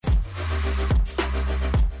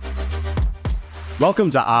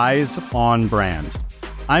Welcome to Eyes on Brand.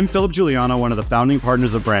 I'm Philip Giuliano, one of the founding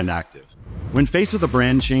partners of Brand Active. When faced with a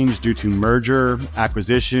brand change due to merger,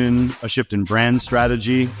 acquisition, a shift in brand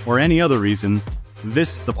strategy, or any other reason,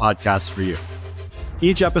 this is the podcast for you.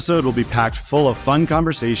 Each episode will be packed full of fun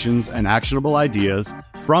conversations and actionable ideas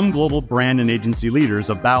from global brand and agency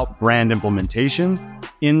leaders about brand implementation,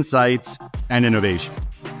 insights, and innovation.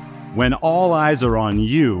 When all eyes are on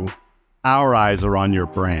you, our eyes are on your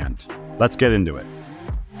brand. Let's get into it.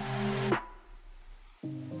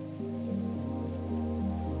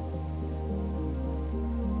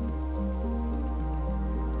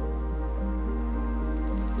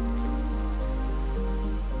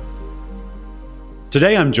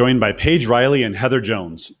 Today, I'm joined by Paige Riley and Heather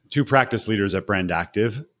Jones, two practice leaders at Brand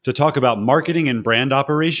Active, to talk about marketing and brand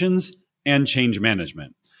operations and change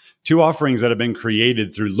management, two offerings that have been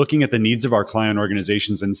created through looking at the needs of our client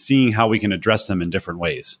organizations and seeing how we can address them in different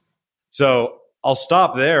ways. So I'll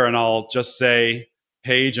stop there and I'll just say,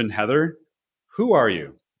 Paige and Heather, who are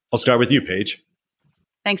you? I'll start with you, Paige.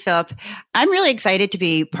 Thanks, Philip. I'm really excited to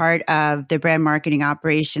be part of the brand marketing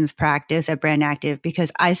operations practice at Brand Active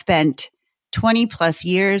because I spent 20 plus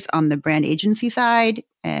years on the brand agency side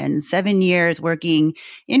and 7 years working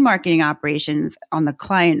in marketing operations on the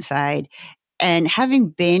client side. And having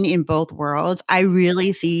been in both worlds, I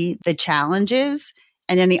really see the challenges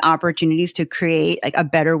and then the opportunities to create like a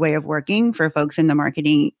better way of working for folks in the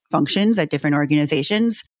marketing functions at different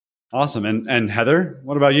organizations. Awesome. And Heather,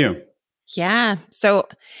 what about you? Yeah. So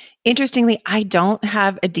interestingly, I don't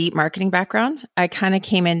have a deep marketing background. I kind of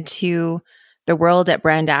came into the world at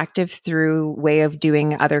Brand Active through way of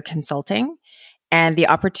doing other consulting. And the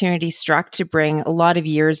opportunity struck to bring a lot of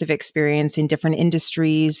years of experience in different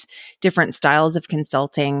industries, different styles of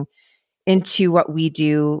consulting into what we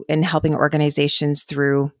do in helping organizations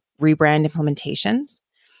through rebrand implementations.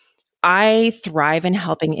 I thrive in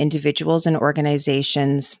helping individuals and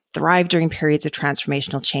organizations thrive during periods of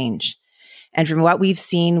transformational change. And from what we've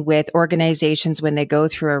seen with organizations when they go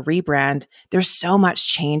through a rebrand, there's so much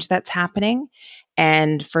change that's happening.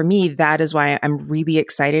 And for me, that is why I'm really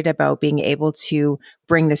excited about being able to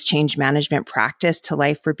bring this change management practice to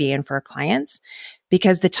life for BA and for our clients,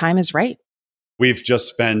 because the time is right. We've just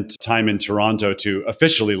spent time in Toronto to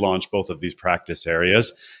officially launch both of these practice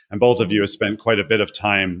areas, and both of you have spent quite a bit of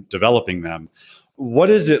time developing them. What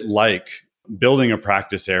is it like building a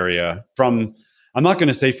practice area from, I'm not going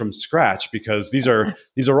to say from scratch, because these are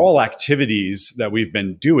all activities that we've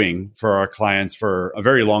been doing for our clients for a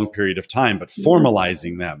very long period of time, but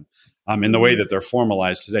formalizing them in the way that they're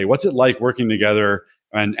formalized today. What's it like working together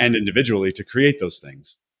and individually to create those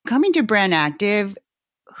things? Coming to Brand Active,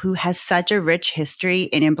 who has such a rich history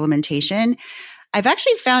in implementation, I've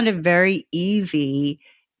actually found it very easy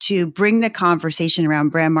to bring the conversation around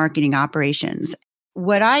brand marketing operations.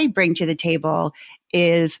 What I bring to the table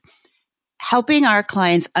is helping our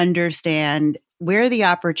clients understand where the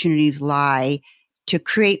opportunities lie to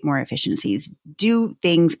create more efficiencies, do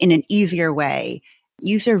things in an easier way,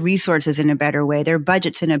 use their resources in a better way, their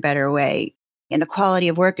budgets in a better way, and the quality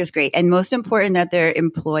of work is great. And most important, that their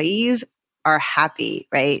employees are happy,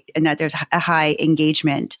 right? And that there's a high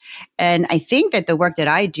engagement. And I think that the work that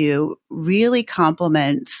I do really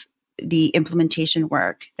complements the implementation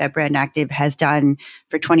work that Brand Active has done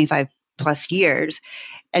for 25 plus years.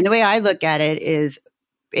 And the way I look at it is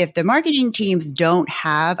if the marketing teams don't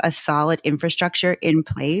have a solid infrastructure in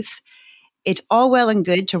place, it's all well and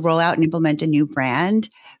good to roll out and implement a new brand,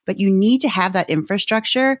 but you need to have that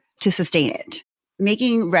infrastructure to sustain it.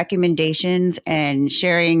 Making recommendations and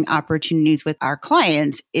sharing opportunities with our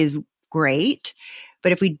clients is great.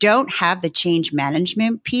 But if we don't have the change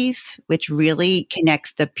management piece, which really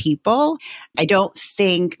connects the people, I don't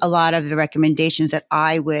think a lot of the recommendations that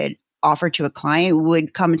I would offer to a client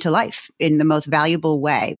would come to life in the most valuable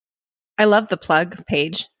way. I love the plug,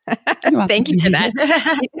 Paige. Thank you for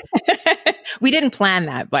that. We didn't plan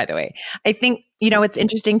that, by the way. I think, it's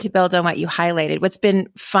interesting to build on what you highlighted. What's been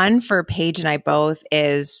fun for Paige and I both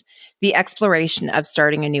is the exploration of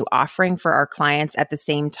starting a new offering for our clients at the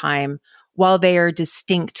same time. While they are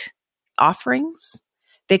distinct offerings,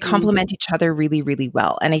 they complement each other really, really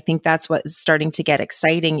well. And I think that's what is starting to get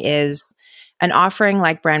exciting is an offering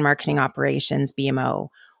like brand marketing operations, BMO,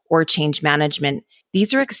 or change management.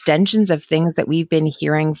 These are extensions of things that we've been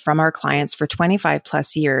hearing from our clients for 25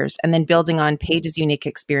 plus years, and then building on Paige's unique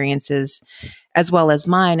experiences as well as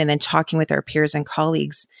mine, and then talking with our peers and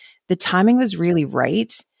colleagues. The timing was really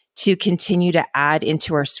right to continue to add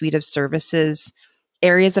into our suite of services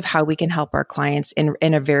areas of how we can help our clients in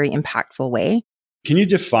a very impactful way. Can you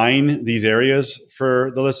define these areas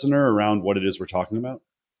for the listener around what it is we're talking about?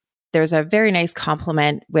 there's a very nice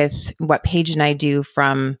complement with what Paige and I do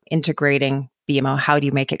from integrating BMO. How do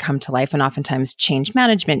you make it come to life? And oftentimes change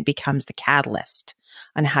management becomes the catalyst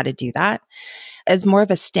on how to do that. As more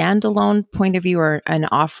of a standalone point of view or an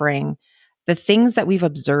offering, the things that we've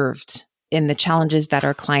observed in the challenges that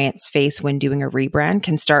our clients face when doing a rebrand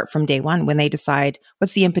can start from day one when they decide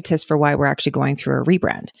what's the impetus for why we're actually going through a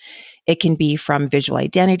rebrand. It can be from visual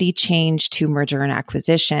identity change to merger and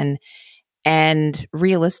acquisition, and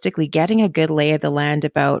realistically getting a good lay of the land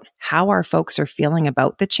about how our folks are feeling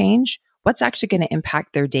about the change, what's actually going to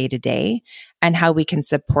impact their day to day, and how we can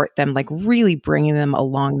support them, like really bringing them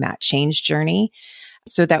along that change journey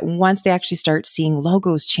so that once they actually start seeing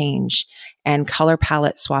logos change and color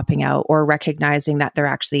palette swapping out or recognizing that they're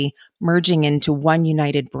actually merging into one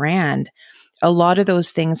united brand, a lot of those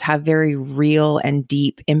things have very real and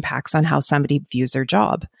deep impacts on how somebody views their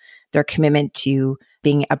job, their commitment to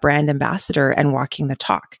being a brand ambassador and walking the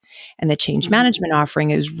talk. And the change management offering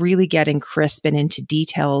is really getting crisp and into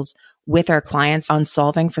details with our clients on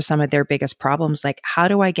solving for some of their biggest problems. Like, how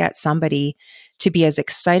do I get somebody to be as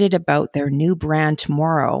excited about their new brand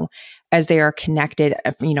tomorrow as they are connected,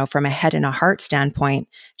 from a head and a heart standpoint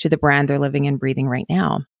to the brand they're living and breathing right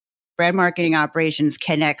now? Brand marketing operations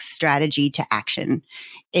connects strategy to action.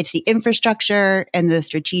 It's the infrastructure and the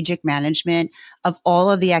strategic management of all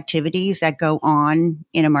of the activities that go on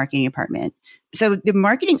in a marketing department. So the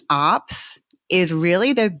marketing ops is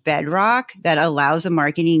really the bedrock that allows the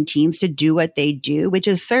marketing teams to do what they do, which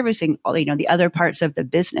is servicing all, the other parts of the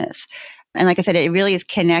business. And like I said, it really is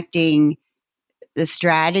connecting the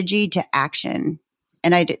strategy to action.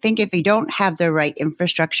 And I think if you don't have the right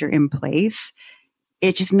infrastructure in place,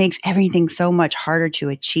 it just makes everything so much harder to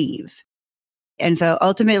achieve. And so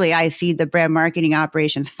ultimately, I see the brand marketing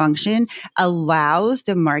operations function allows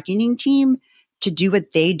the marketing team to do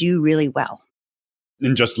what they do really well.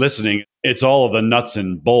 And just listening, it's all of the nuts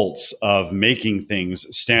and bolts of making things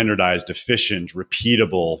standardized, efficient,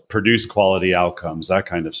 repeatable, produce quality outcomes, that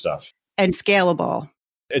kind of stuff. And scalable.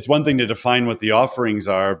 It's one thing to define what the offerings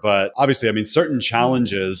are, but obviously, certain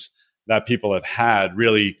challenges that people have had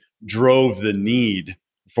really drove the need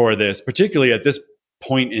for this, particularly at this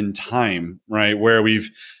point in time, right? Where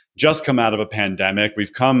we've just come out of a pandemic.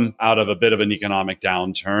 We've come out of a bit of an economic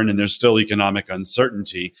downturn, and there's still economic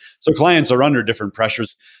uncertainty. So clients are under different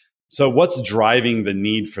pressures. So what's driving the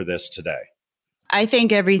need for this today? I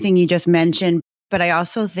think everything you just mentioned, but I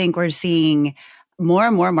also think we're seeing more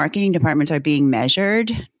and more marketing departments are being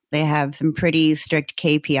measured. They have some pretty strict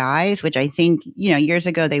KPIs, which I think, years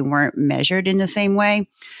ago, they weren't measured in the same way.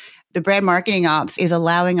 The brand marketing ops is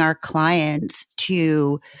allowing our clients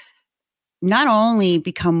to not only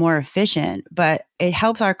become more efficient, but it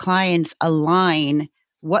helps our clients align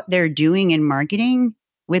what they're doing in marketing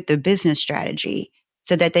with the business strategy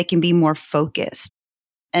so that they can be more focused.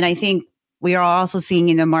 And I think we are also seeing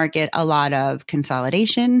in the market a lot of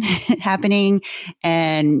consolidation happening,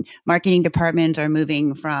 and marketing departments are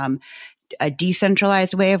moving from a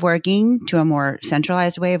decentralized way of working to a more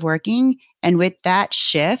centralized way of working. And with that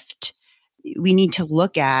shift, we need to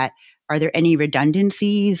look at, are there any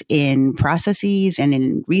redundancies in processes and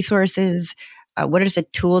in resources? What are the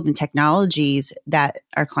tools and technologies that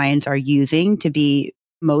our clients are using to be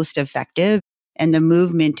most effective? And the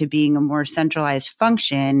movement to being a more centralized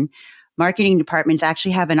function, marketing departments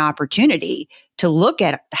actually have an opportunity to look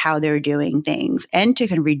at how they're doing things and to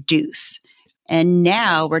reduce. And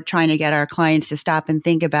now we're trying to get our clients to stop and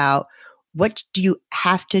think about, what do you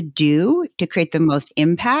have to do to create the most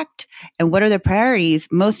impact? And what are the priorities,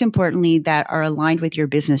 most importantly, that are aligned with your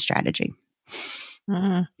business strategy?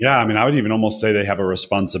 Mm-hmm. Yeah, I would even almost say they have a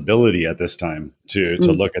responsibility at this time to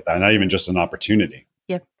look at that, not even just an opportunity.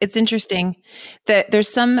 Yep. It's interesting that there's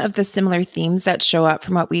some of the similar themes that show up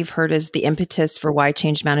from what we've heard as the impetus for why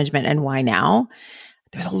change management and why now.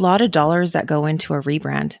 There's a lot of dollars that go into a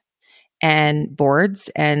rebrand. And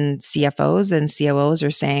boards and CFOs and COOs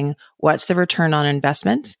are saying, what's the return on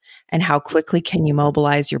investment and how quickly can you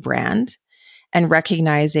mobilize your brand? And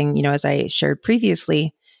recognizing, as I shared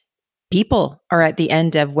previously, people are at the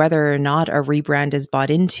end of whether or not a rebrand is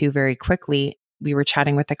bought into very quickly. We were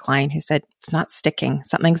chatting with a client who said, it's not sticking.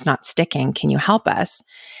 Something's not sticking. Can you help us?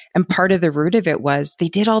 And part of the root of it was they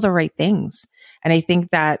did all the right things. And I think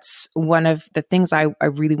that's one of the things I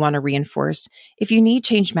really want to reinforce. If you need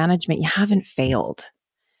change management, you haven't failed.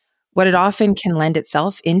 What it often can lend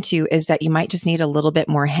itself into is that you might just need a little bit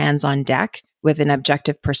more hands on deck with an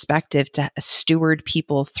objective perspective to steward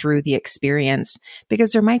people through the experience,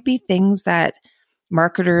 because there might be things that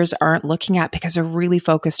marketers aren't looking at because they're really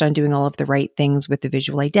focused on doing all of the right things with the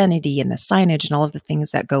visual identity and the signage and all of the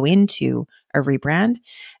things that go into a rebrand.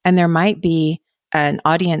 And there might be an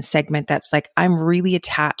audience segment that's like, I'm really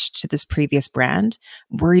attached to this previous brand,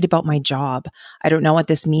 worried about my job. I don't know what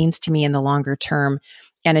this means to me in the longer term.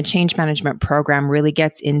 And a change management program really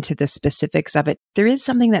gets into the specifics of it. There is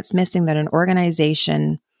something that's missing that an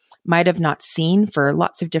organization might have not seen for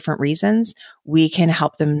lots of different reasons. We can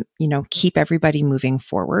help them, keep everybody moving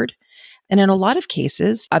forward. And in a lot of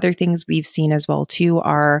cases, other things we've seen as well too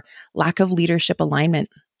are lack of leadership alignment.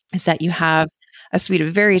 Is that you have a suite of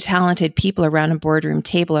very talented people around a boardroom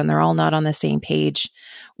table and they're all not on the same page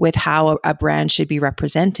with how a brand should be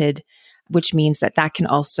represented, which means that can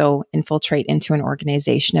also infiltrate into an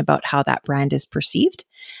organization about how that brand is perceived.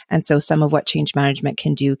 And so some of what change management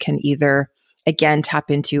can do can either, again,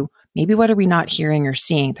 tap into maybe what are we not hearing or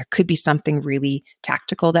seeing? There could be something really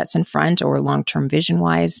tactical that's in front or long-term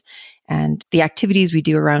vision-wise. And the activities we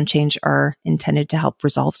do around change are intended to help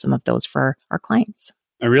resolve some of those for our clients.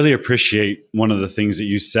 I really appreciate one of the things that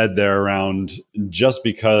you said there around just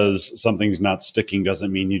because something's not sticking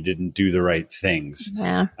doesn't mean you didn't do the right things.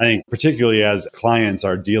 Yeah. I think particularly as clients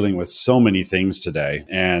are dealing with so many things today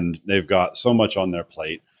and they've got so much on their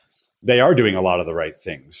plate, they are doing a lot of the right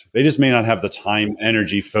things. They just may not have the time,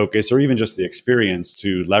 energy, focus, or even just the experience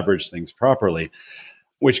to leverage things properly,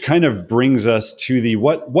 which kind of brings us to the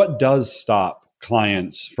what does stop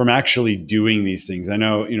clients from actually doing these things. I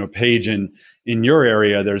know, Paige, in your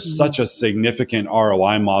area, there's such a significant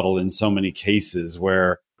ROI model in so many cases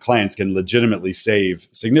where clients can legitimately save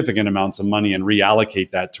significant amounts of money and reallocate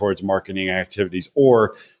that towards marketing activities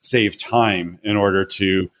or save time in order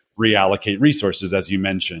to reallocate resources, as you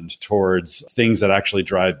mentioned, towards things that actually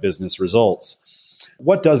drive business results.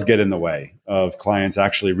 What does get in the way of clients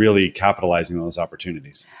actually really capitalizing on those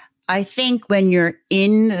opportunities? I think when you're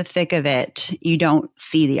in the thick of it, you don't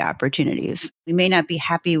see the opportunities. We may not be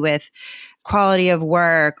happy with quality of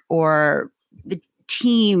work or the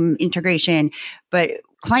team integration, but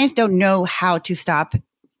clients don't know how to stop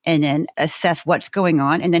and then assess what's going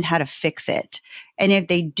on and then how to fix it. And if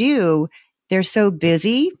they do, they're so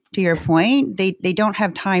busy, to your point, they don't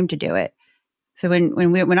have time to do it. So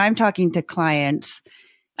when I'm talking to clients,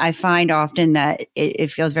 I find often that it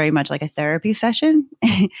feels very much like a therapy session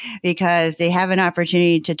because they have an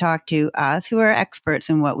opportunity to talk to us who are experts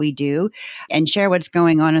in what we do and share what's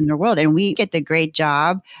going on in their world. And we get the great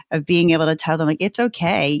job of being able to tell them, like, it's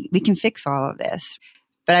okay, we can fix all of this.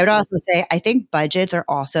 But I would also say, I think budgets are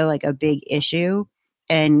also like a big issue.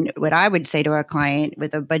 And what I would say to a client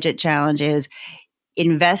with a budget challenge is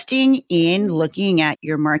investing in looking at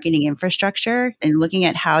your marketing infrastructure and looking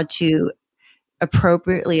at how to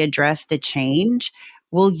appropriately address the change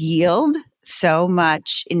will yield so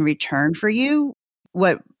much in return for you.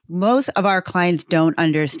 What most of our clients don't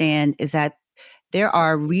understand is that there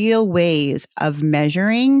are real ways of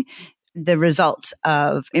measuring the results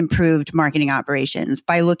of improved marketing operations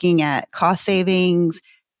by looking at cost savings,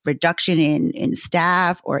 reduction in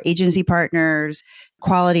staff or agency partners,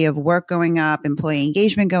 quality of work going up, employee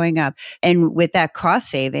engagement going up. And with that cost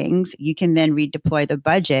savings, you can then redeploy the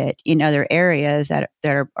budget in other areas that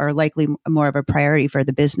are likely more of a priority for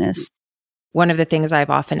the business. One of the things I've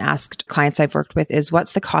often asked clients I've worked with is,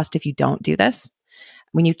 what's the cost if you don't do this?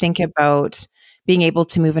 When you think about being able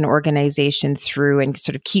to move an organization through and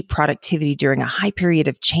sort of keep productivity during a high period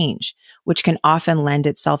of change, which can often lend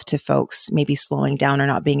itself to folks maybe slowing down or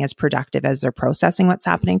not being as productive as they're processing what's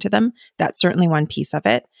happening to them. That's certainly one piece of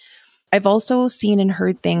it. I've also seen and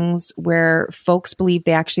heard things where folks believe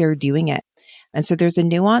they actually are doing it. And so there's a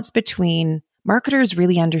nuance between marketers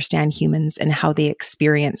really understand humans and how they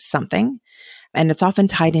experience something. And it's often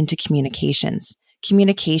tied into communications.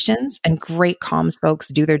 Communications and great comms folks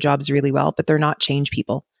do their jobs really well, but they're not change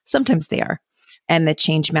people. Sometimes they are. And the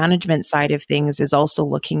change management side of things is also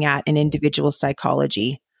looking at an individual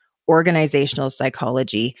psychology, organizational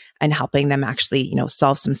psychology, and helping them actually,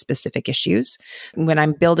 solve some specific issues. When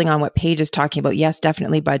I'm building on what Paige is talking about, yes,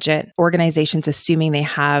 definitely budget. Organizations assuming they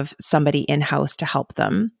have somebody in-house to help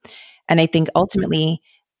them. And I think ultimately,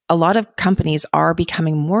 a lot of companies are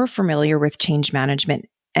becoming more familiar with change management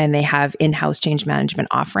and they have in-house change management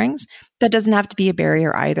offerings. That doesn't have to be a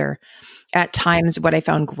barrier either. At times, what I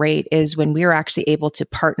found great is when we were actually able to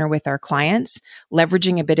partner with our clients,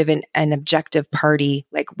 leveraging a bit of an objective party,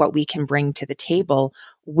 like what we can bring to the table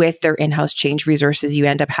with their in-house change resources, you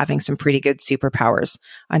end up having some pretty good superpowers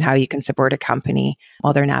on how you can support a company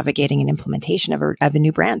while they're navigating an implementation of a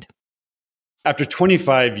new brand. After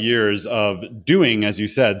 25 years of doing, as you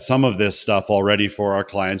said, some of this stuff already for our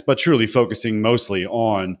clients, but truly focusing mostly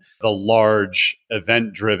on the large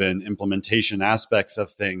event-driven implementation aspects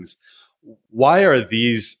of things, why are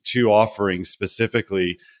these two offerings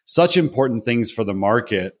specifically such important things for the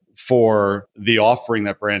market, for the offering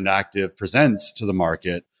that Brand Active presents to the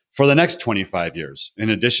market for the next 25 years,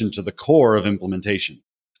 in addition to the core of implementation?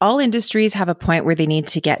 All industries have a point where they need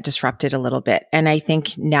to get disrupted a little bit. And I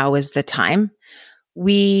think now is the time.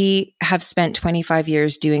 We have spent 25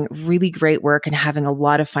 years doing really great work and having a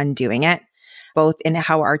lot of fun doing it, both in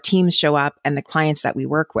how our teams show up and the clients that we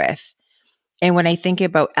work with. And when I think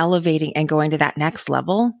about elevating and going to that next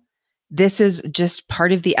level, this is just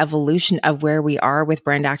part of the evolution of where we are with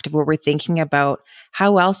Brand Active, where we're thinking about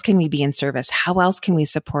how else can we be in service? How else can we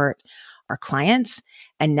support our clients?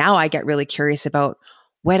 And now I get really curious about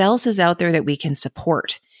what else is out there that we can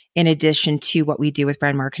support in addition to what we do with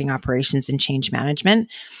brand marketing operations and change management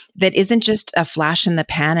that isn't just a flash in the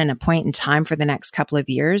pan and a point in time for the next couple of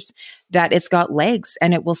years, that it's got legs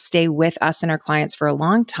and it will stay with us and our clients for a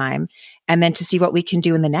long time. And then to see what we can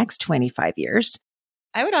do in the next 25 years.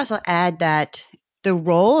 I would also add that the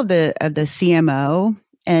role of the CMO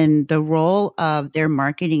and the role of their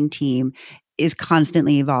marketing team is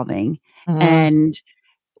constantly evolving. Mm-hmm. And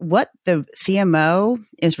what the CMO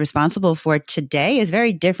is responsible for today is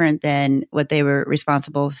very different than what they were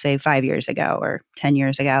responsible, say, 5 years ago or 10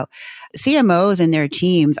 years ago. CMOs and their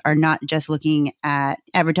teams are not just looking at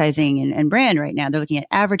advertising and brand right now. They're looking at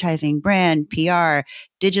advertising, brand, PR,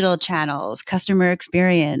 digital channels, customer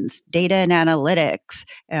experience, data and analytics,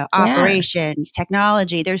 operations,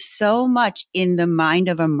 technology. There's so much in the mind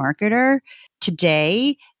of a marketer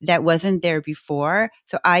today that wasn't there before.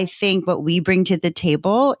 So I think what we bring to the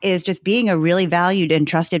table is just being a really valued and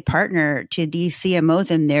trusted partner to these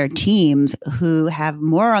CMOs and their teams who have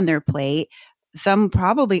more on their plate, some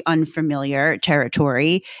probably unfamiliar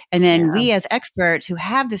territory. And then we as experts who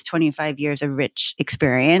have this 25 years of rich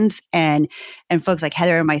experience and folks like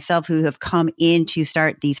Heather and myself who have come in to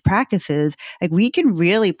start these practices, like we can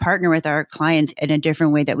really partner with our clients in a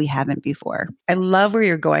different way that we haven't before. I love where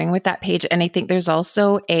you're going with that, Paige. And I think there's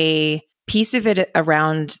also a piece of it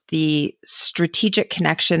around the strategic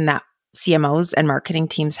connection that CMOs and marketing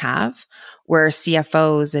teams have, where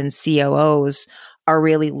CFOs and COOs are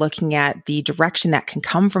really looking at the direction that can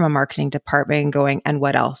come from a marketing department and going, and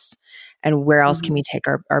what else? And where else can we take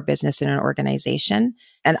our business in an organization?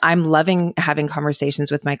 And I'm loving having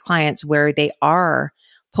conversations with my clients where they are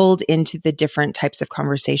pulled into the different types of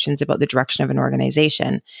conversations about the direction of an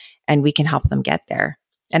organization, and we can help them get there.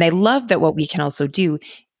 And I love that what we can also do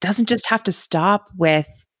doesn't just have to stop with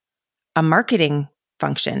a marketing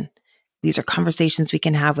function. These are conversations we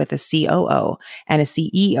can have with a COO and a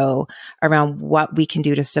CEO around what we can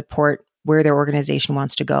do to support where their organization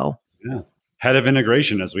wants to go. Yeah. Head of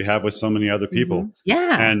integration, as we have with so many other people. Mm-hmm.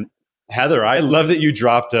 Yeah. And Heather, I love that you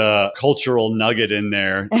dropped a cultural nugget in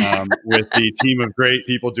there with the team of great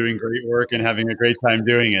people doing great work and having a great time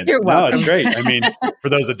doing it. You're welcome. No, it's great. I mean, for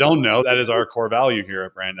those that don't know, that is our core value here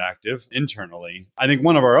at Brand Active internally. I think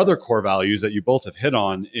one of our other core values that you both have hit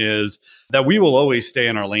on is that we will always stay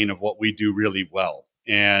in our lane of what we do really well.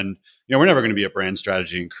 And, we're never going to be a brand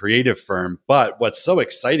strategy and creative firm. But what's so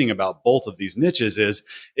exciting about both of these niches is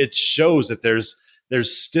it shows that there's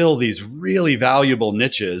still these really valuable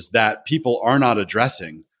niches that people are not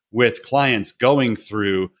addressing with clients going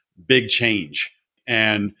through big change.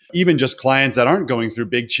 And even just clients that aren't going through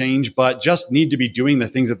big change, but just need to be doing the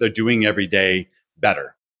things that they're doing every day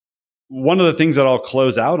better. One of the things that I'll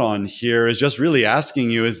close out on here is just really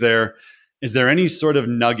asking you, is there any sort of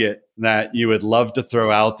nugget that you would love to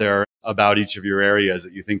throw out there about each of your areas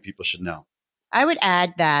that you think people should know? I would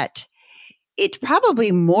add that it's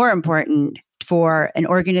probably more important for an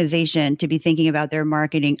organization to be thinking about their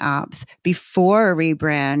marketing ops before a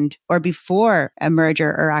rebrand or before a merger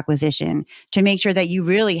or acquisition, to make sure that you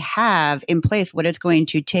really have in place what it's going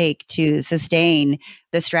to take to sustain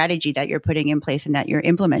the strategy that you're putting in place and that you're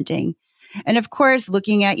implementing. And of course,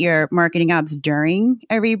 looking at your marketing ops during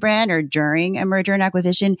a rebrand or during a merger and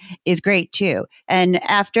acquisition is great too. And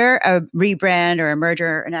after a rebrand or a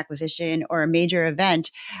merger and acquisition or a major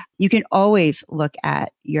event, you can always look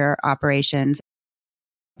at your operations.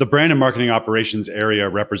 The brand and marketing operations area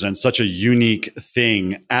represents such a unique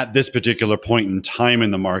thing at this particular point in time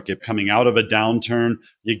in the market. Coming out of a downturn,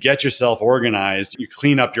 you get yourself organized, you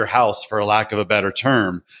clean up your house, for a lack of a better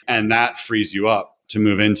term, and that frees you up to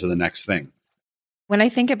move into the next thing. When I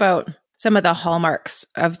think about some of the hallmarks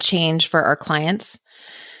of change for our clients,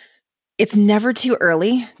 it's never too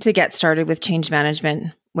early to get started with change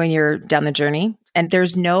management when you're down the journey. And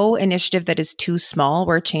there's no initiative that is too small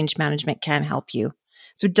where change management can help you.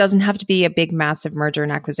 So it doesn't have to be a big, massive merger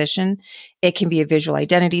and acquisition. It can be a visual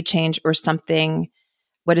identity change or something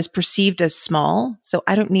what is perceived as small. So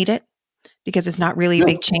I don't need it because it's not really a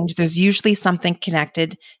big change. There's usually something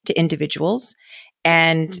connected to individuals.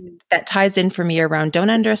 And that ties in for me around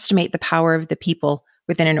don't underestimate the power of the people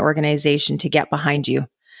within an organization to get behind you.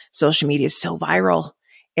 Social media is so viral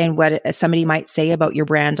and what somebody might say about your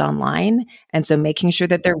brand online. And so making sure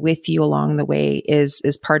that they're with you along the way is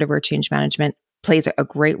part of where change management plays a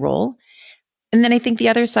great role. And then I think the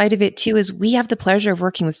other side of it too is we have the pleasure of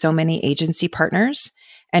working with so many agency partners.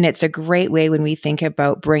 And it's a great way when we think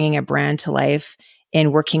about bringing a brand to life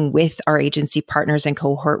and working with our agency partners and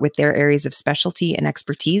cohort with their areas of specialty and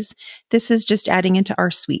expertise. This is just adding into our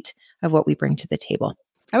suite of what we bring to the table.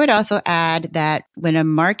 I would also add that when a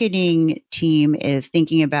marketing team is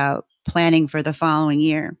thinking about planning for the following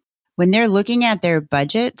year, when they're looking at their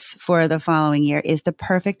budgets for the following year is the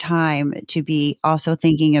perfect time to be also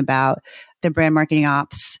thinking about the brand marketing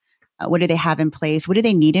ops. What do they have in place? What do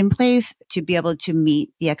they need in place to be able to meet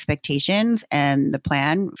the expectations and the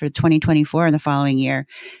plan for 2024 and the following year?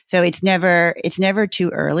 So it's never too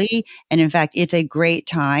early. And in fact, it's a great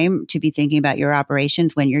time to be thinking about your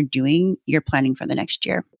operations when you're doing your planning for the next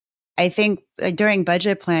year. I think during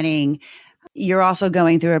budget planning, you're also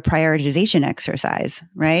going through a prioritization exercise,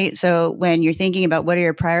 right? So when you're thinking about what are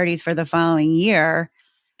your priorities for the following year,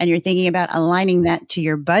 and you're thinking about aligning that to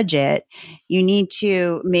your budget, you need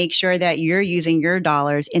to make sure that you're using your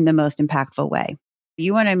dollars in the most impactful way.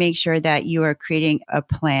 You want to make sure that you are creating a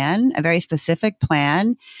plan, a very specific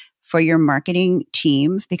plan for your marketing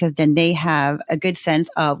teams, because then they have a good sense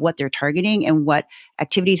of what they're targeting and what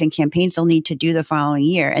activities and campaigns they'll need to do the following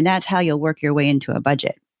year. And that's how you'll work your way into a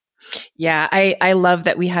budget. Yeah, I love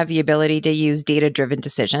that we have the ability to use data-driven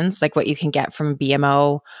decisions, like what you can get from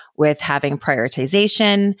BMO with having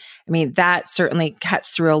prioritization. I mean, that certainly cuts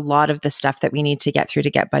through a lot of the stuff that we need to get through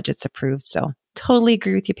to get budgets approved. So totally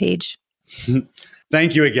agree with you, Paige.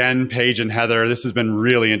 Thank you again, Paige and Heather. This has been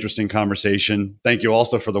really interesting conversation. Thank you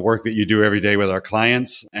also for the work that you do every day with our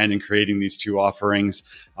clients and in creating these two offerings.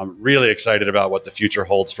 I'm really excited about what the future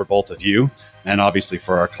holds for both of you and obviously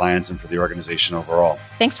for our clients and for the organization overall.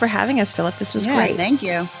 Thanks for having us, Philip. This was great. Thank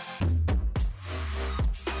you.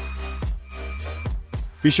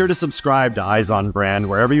 Be sure to subscribe to Eyes on Brand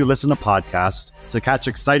wherever you listen to podcasts to catch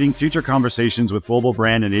exciting future conversations with global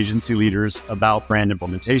brand and agency leaders about brand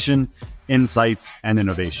implementation, insights, and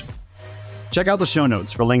innovation. Check out the show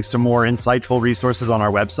notes for links to more insightful resources on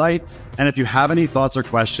our website. And if you have any thoughts or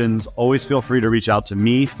questions, always feel free to reach out to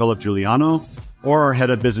me, Philip Giuliano, or our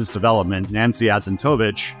head of business development, Nancy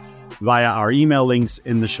Adzentovich, via our email links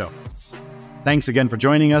in the show notes. Thanks again for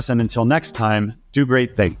joining us. And until next time, do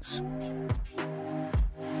great things.